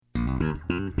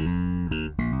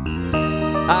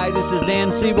Hi, this is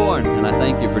Dan Seaborn, and I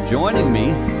thank you for joining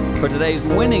me for today's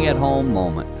Winning at Home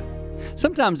moment.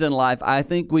 Sometimes in life, I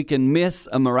think we can miss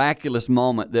a miraculous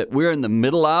moment that we're in the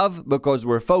middle of because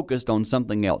we're focused on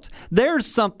something else. There's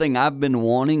something I've been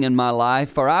wanting in my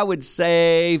life for, I would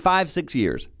say, 5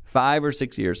 or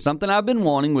 6 years. Something I've been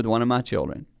wanting with one of my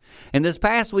children. And this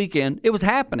past weekend, it was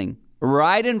happening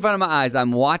right in front of my eyes.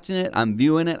 I'm watching it, I'm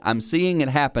viewing it, I'm seeing it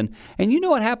happen. And you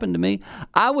know what happened to me?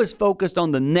 I was focused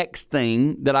on the next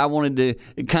thing that I wanted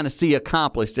to kind of see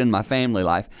accomplished in my family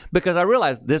life because I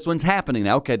realized this one's happening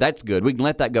now. Okay, that's good. We can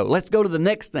let that go. Let's go to the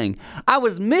next thing. I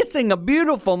was missing a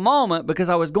beautiful moment because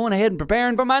I was going ahead and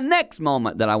preparing for my next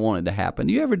moment that I wanted to happen.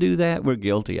 Do you ever do that? We're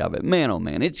guilty of it. Man, oh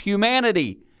man, it's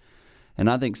humanity.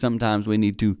 And I think sometimes we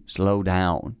need to slow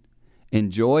down.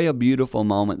 Enjoy a beautiful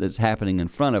moment that's happening in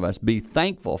front of us. Be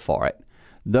thankful for it.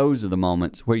 Those are the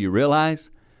moments where you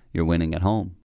realize you're winning at home.